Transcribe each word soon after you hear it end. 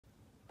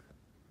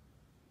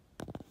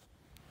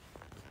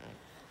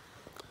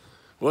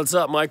What's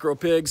up, micro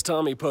pigs?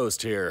 Tommy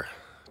Post here.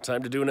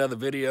 Time to do another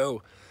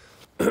video.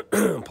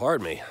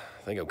 Pardon me.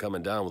 I think I'm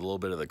coming down with a little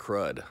bit of the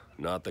crud,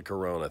 not the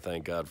corona.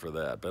 Thank God for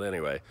that. But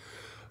anyway,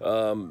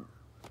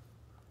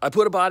 I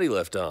put a body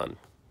lift on.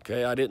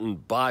 Okay, I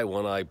didn't buy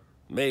one. I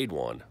made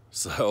one.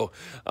 So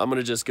I'm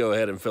gonna just go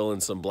ahead and fill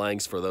in some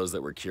blanks for those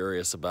that were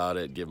curious about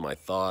it. Give my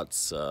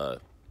thoughts.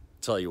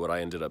 Tell you what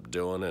I ended up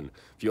doing, and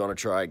if you want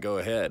to try it, go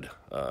ahead.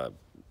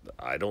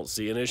 I don't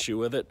see an issue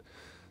with it.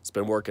 It's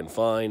been working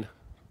fine.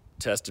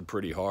 Tested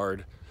pretty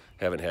hard,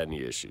 haven't had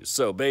any issues.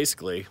 So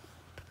basically,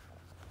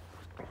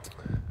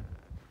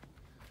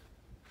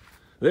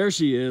 there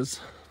she is.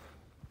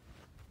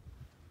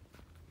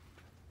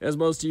 As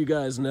most of you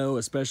guys know,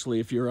 especially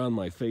if you're on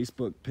my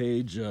Facebook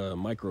page,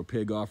 Micro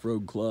Pig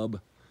Off-Road Club,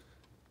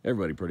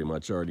 everybody pretty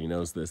much already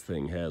knows this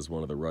thing has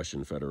one of the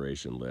Russian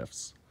Federation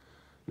lifts.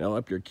 Now,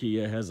 Up Your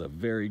Kia has a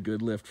very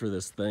good lift for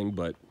this thing,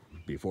 but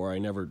before I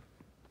never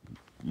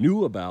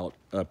knew about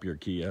Up Your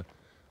Kia,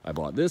 I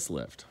bought this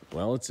lift.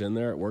 Well, it's in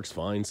there, it works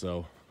fine,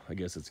 so I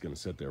guess it's gonna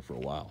sit there for a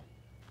while.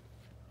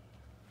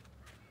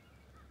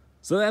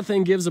 So that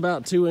thing gives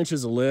about 2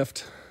 inches of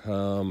lift.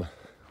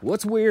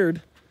 What's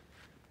weird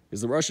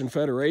is the Russian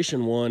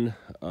Federation one,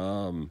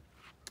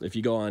 if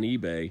you go on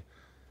eBay,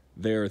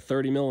 they're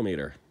 30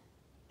 millimeter.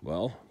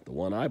 Well, the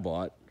one I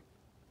bought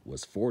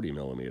was 40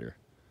 millimeter.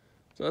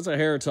 So that's a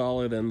hair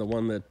taller than the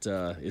one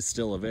that is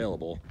still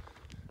available,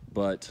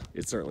 but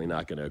it's certainly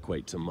not gonna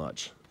equate to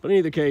much. But in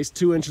either case,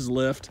 2 inches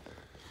lift.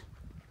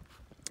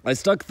 I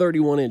stuck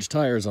 31-inch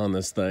tires on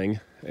this thing,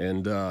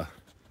 and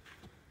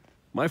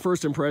my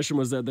first impression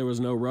was that there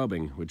was no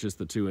rubbing with just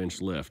the 2-inch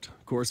lift.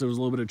 Of course, there was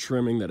a little bit of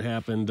trimming that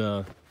happened,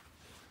 the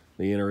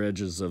inner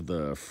edges of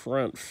the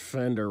front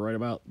fender right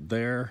about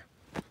there.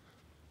 A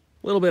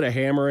little bit of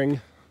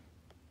hammering.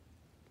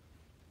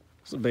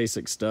 Some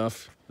basic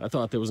stuff. I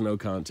thought there was no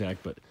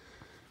contact, but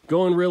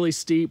going really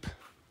steep,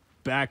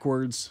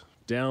 backwards,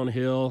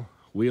 downhill,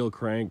 wheel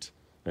cranked,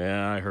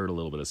 yeah, I heard a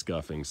little bit of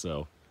scuffing,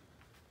 so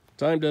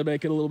time to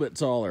make it a little bit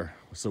taller,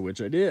 so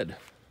which I did.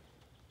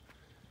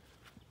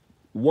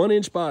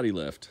 1-inch body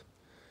lift.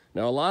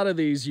 Now, a lot of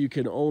these you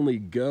can only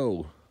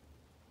go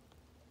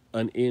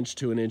 1 inch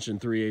to 1 3/8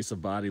 inches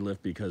of body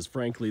lift because,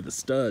 frankly, the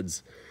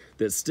studs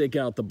that stick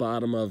out the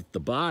bottom of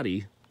the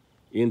body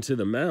into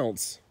the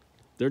mounts,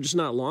 they're just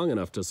not long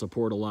enough to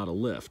support a lot of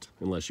lift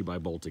unless you buy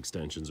bolt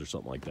extensions or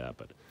something like that.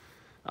 But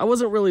I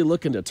wasn't really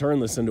looking to turn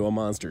this into a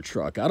monster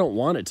truck. I don't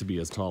want it to be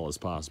as tall as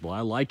possible.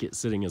 I like it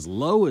sitting as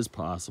low as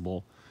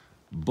possible,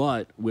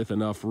 but with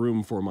enough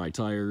room for my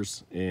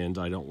tires, and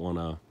I don't want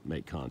to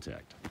make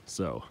contact.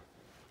 So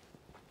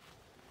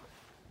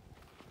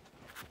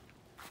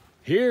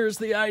here's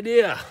the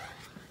idea.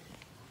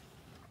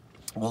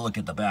 We'll look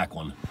at the back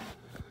one.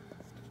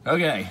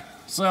 Okay,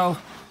 so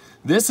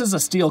this is a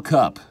steel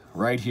cup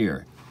right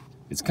here.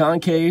 It's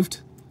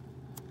concaved.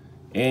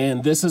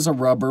 And this is a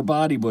rubber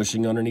body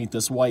bushing underneath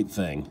this white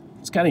thing.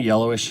 It's kind of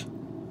yellowish.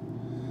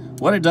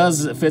 What it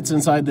does is it fits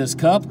inside this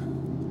cup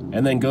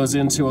and then goes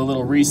into a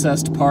little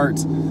recessed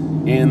part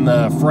in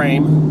the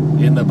frame,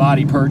 in the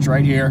body perch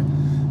right here.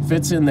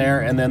 Fits in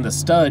there, and then the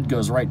stud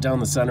goes right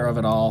down the center of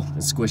it all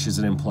and squishes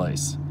it in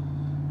place.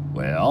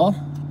 Well,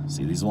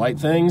 see these white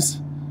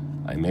things?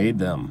 I made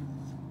them.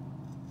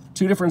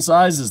 2 different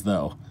sizes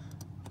though.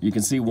 You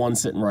can see one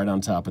sitting right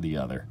on top of the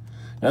other.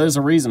 Now there's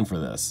a reason for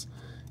this.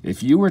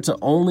 If you were to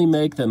only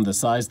make them the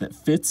size that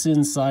fits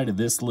inside of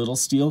this little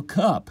steel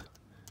cup,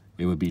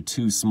 it would be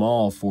too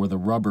small for the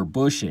rubber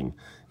bushing.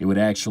 It would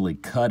actually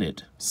cut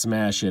it,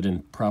 smash it,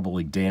 and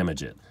probably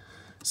damage it.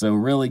 So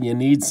really you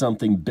need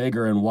something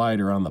bigger and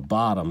wider on the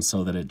bottom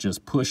so that it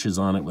just pushes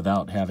on it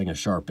without having a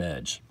sharp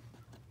edge.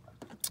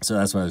 So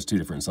that's why there's 2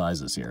 different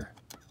sizes here.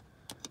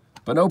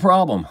 But no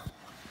problem.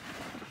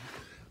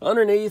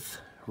 Underneath,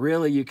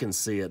 really you can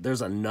see it.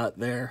 There's a nut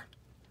there.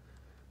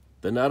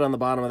 The nut on the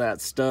bottom of that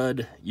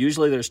stud,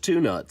 usually there's 2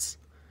 nuts.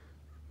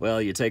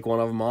 Well, you take one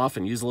of them off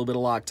and use a little bit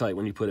of Loctite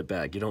when you put it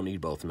back. You don't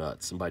need both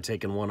nuts. And by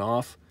taking one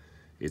off,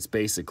 it's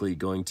basically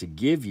going to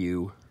give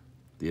you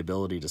the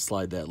ability to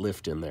slide that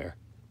lift in there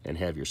and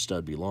have your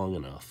stud be long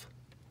enough.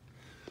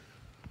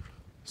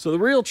 So the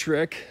real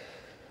trick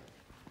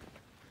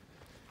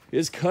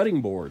is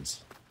cutting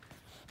boards.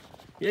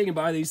 Yeah, you can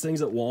buy these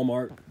things at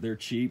Walmart. They're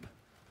cheap.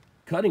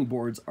 Cutting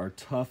boards are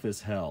tough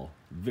as hell.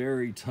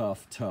 Very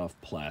tough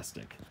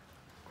plastic.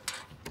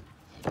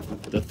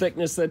 The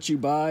thickness that you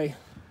buy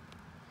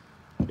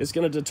is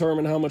going to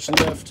determine how much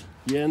lift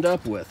you end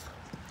up with.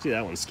 See,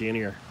 that one's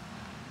skinnier.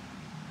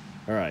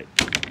 All right.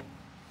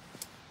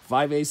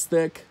 5/8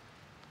 thick,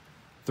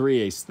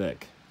 3/8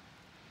 thick.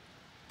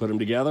 Put them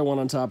together, one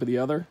on top of the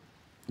other,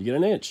 you get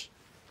 1 inch.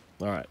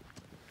 All right.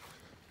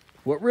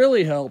 What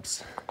really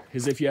helps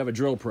is if you have a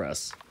drill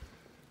press.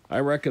 I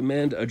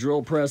recommend a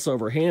drill press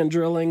over hand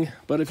drilling,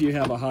 but if you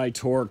have a high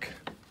torque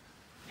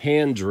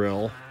hand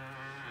drill,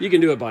 you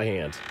can do it by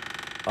hand.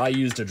 I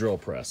used a drill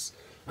press.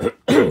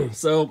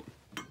 So,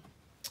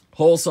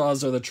 hole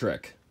saws are the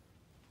trick.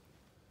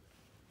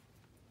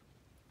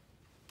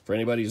 For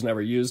anybody who's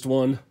never used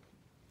one,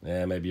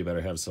 Maybe you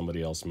better have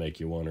somebody else make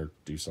you one or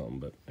do something,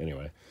 but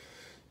anyway.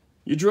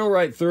 You drill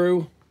right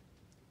through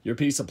your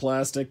piece of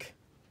plastic,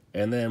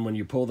 and then when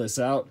you pull this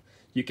out,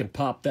 you can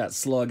pop that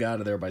slug out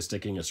of there by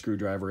sticking a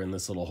screwdriver in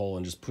this little hole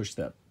and just push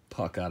that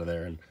puck out of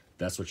there, and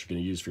that's what you're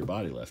going to use for your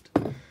body lift.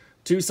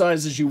 2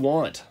 sizes you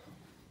want.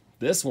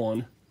 This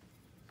one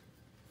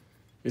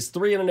is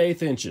 3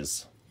 1/8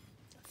 inches.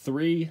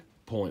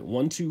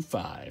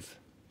 3.125.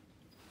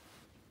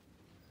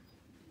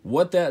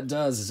 What that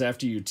does is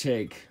after you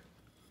take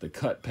the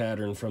cut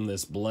pattern from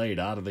this blade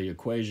out of the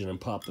equation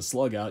and pop the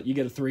slug out, you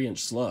get a 3-inch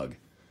slug.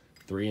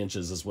 3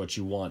 inches is what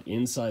you want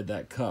inside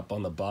that cup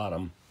on the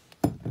bottom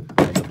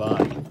of the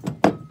body.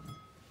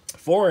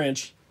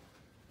 4-inch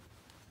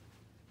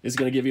is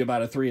going to give you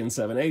about a 3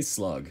 7/8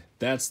 slug.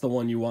 That's the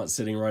one you want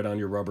sitting right on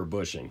your rubber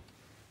bushing.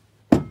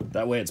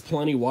 That way it's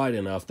plenty wide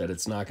enough that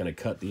it's not going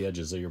to cut the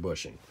edges of your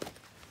bushing.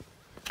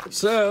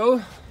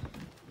 So,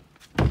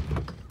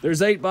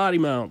 there's 8 body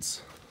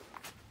mounts.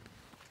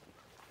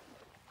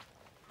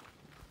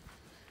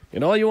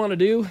 And all you want to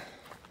do,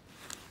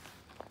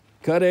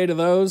 cut 8 of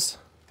those,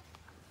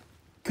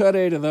 cut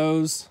 8 of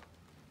those,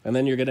 and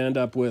then you're going to end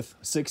up with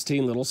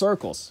 16 little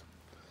circles.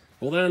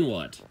 Well, then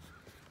what?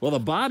 Well, the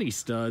body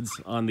studs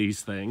on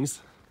these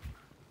things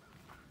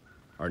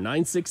are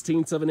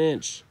 9/16 of an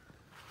inch.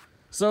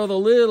 So the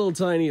little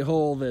tiny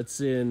hole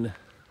that's in,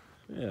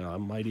 I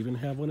might even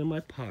have one in my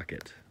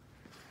pocket.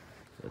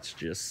 Let's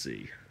just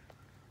see.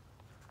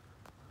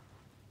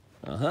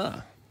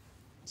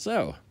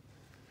 So,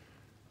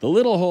 the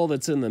little hole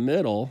that's in the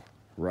middle,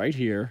 right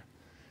here,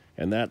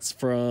 and that's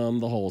from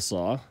the hole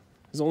saw,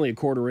 is only a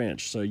 1/4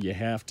 inch. So you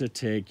have to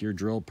take your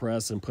drill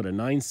press and put a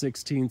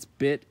 9/16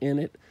 bit in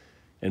it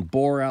and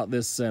bore out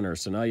this center.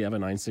 So now you have a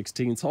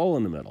 9/16 hole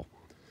in the middle.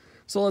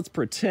 So let's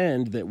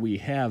pretend that we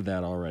have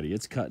that already.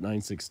 It's cut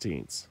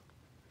 9/16.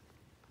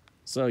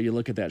 So you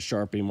look at that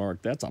Sharpie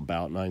mark, that's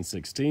about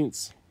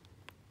 9/16.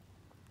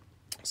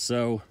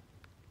 So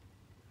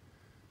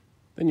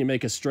then you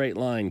make a straight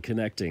line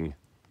connecting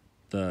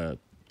the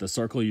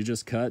circle you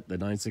just cut, the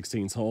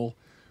 9/16 hole,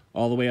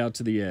 all the way out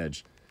to the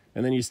edge.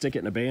 And then you stick it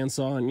in a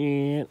bandsaw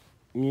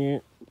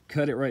and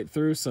cut it right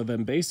through. So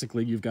then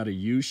basically you've got a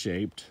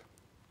U-shaped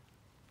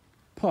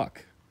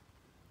puck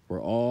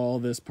where all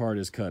this part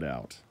is cut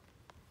out.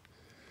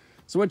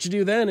 So what you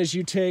do then is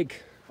you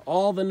take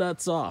all the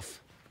nuts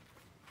off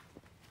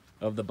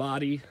of the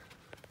body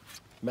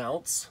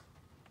mounts.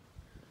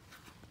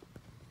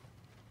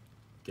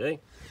 Okay?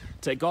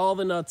 Take all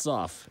the nuts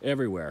off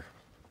everywhere.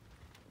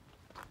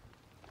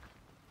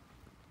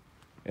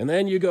 And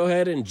then you go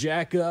ahead and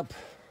jack up.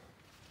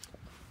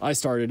 I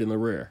started in the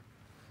rear.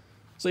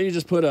 So you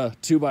just put a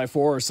 2x4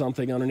 or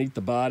something underneath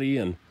the body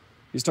and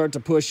you start to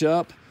push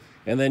up,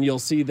 and then you'll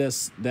see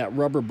that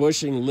rubber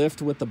bushing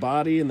lift with the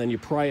body, and then you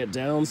pry it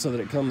down so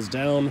that it comes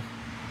down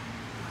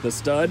the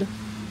stud.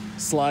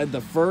 Slide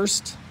the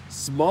first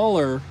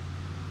smaller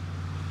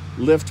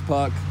lift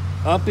puck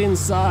up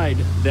inside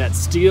that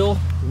steel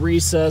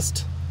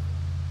recessed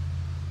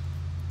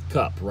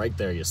cup right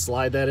there. You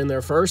slide that in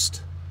there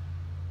first,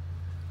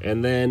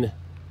 and then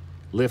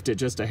lift it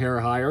just a hair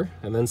higher,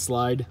 and then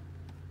slide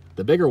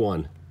the bigger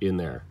one in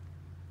there.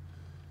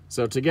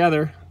 So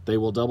together, they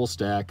will double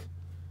stack,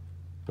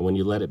 and when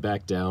you let it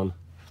back down,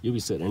 you'll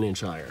be sitting an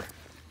inch higher.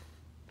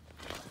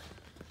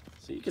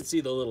 So you can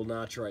see the little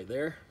notch right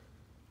there.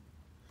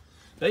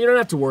 Now you don't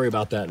have to worry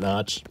about that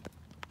notch.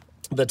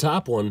 The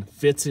top one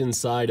fits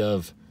inside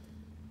of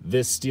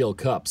this steel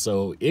cup,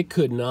 so it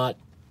could not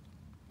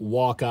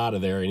walk out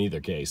of there in either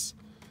case.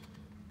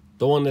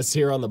 The one that's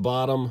here on the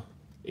bottom,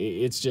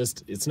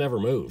 it's never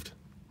moved.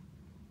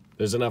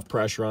 There's enough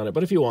pressure on it,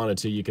 but if you wanted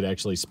to, you could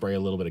actually spray a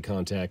little bit of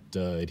contact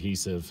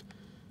adhesive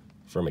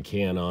from a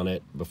can on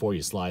it before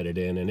you slide it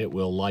in, and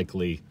it'll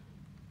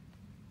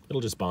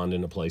just bond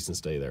into place and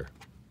stay there.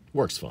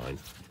 Works fine.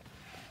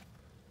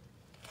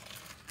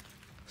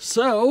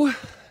 So,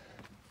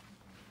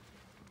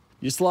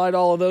 you slide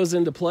all of those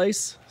into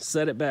place,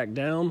 set it back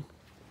down.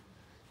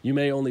 You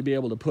may only be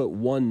able to put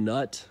one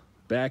nut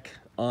back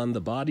on the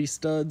body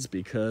studs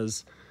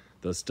because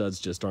the studs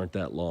just aren't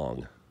that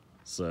long.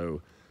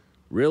 So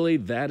really,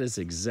 that is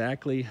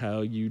exactly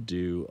how you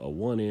do a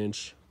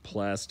 1-inch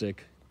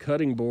plastic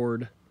cutting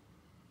board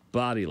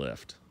body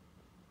lift.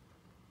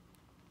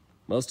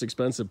 Most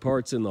expensive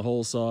parts in the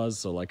hole saws,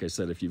 so like I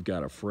said, if you've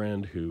got a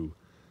friend who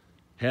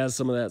has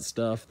some of that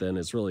stuff, then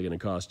it's really going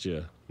to cost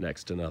you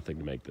next to nothing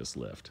to make this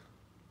lift.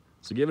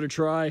 So give it a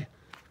try.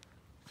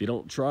 If you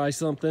don't try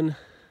something,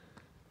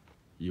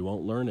 you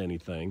won't learn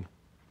anything.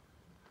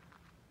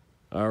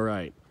 All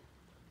right.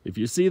 If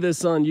you see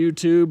this on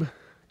YouTube,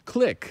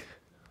 click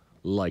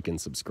like and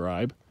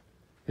subscribe.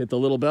 Hit the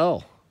little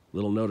bell,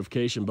 little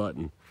notification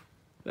button.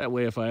 That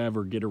way, if I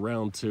ever get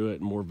around to it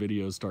and more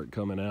videos start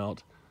coming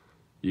out,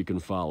 you can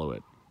follow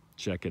it,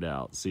 check it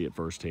out, see it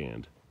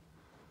firsthand.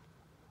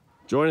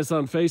 Join us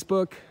on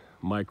Facebook,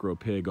 Micro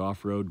Pig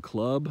Off-Road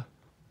Club.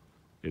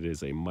 It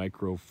is a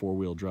micro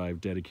 4-wheel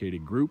drive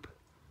dedicated group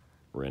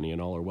where any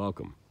and all are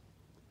welcome.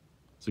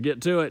 So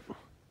get to it.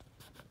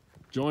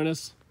 Join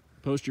us.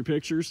 Post your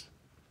pictures.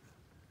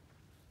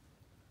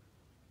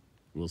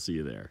 We'll see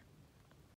you there.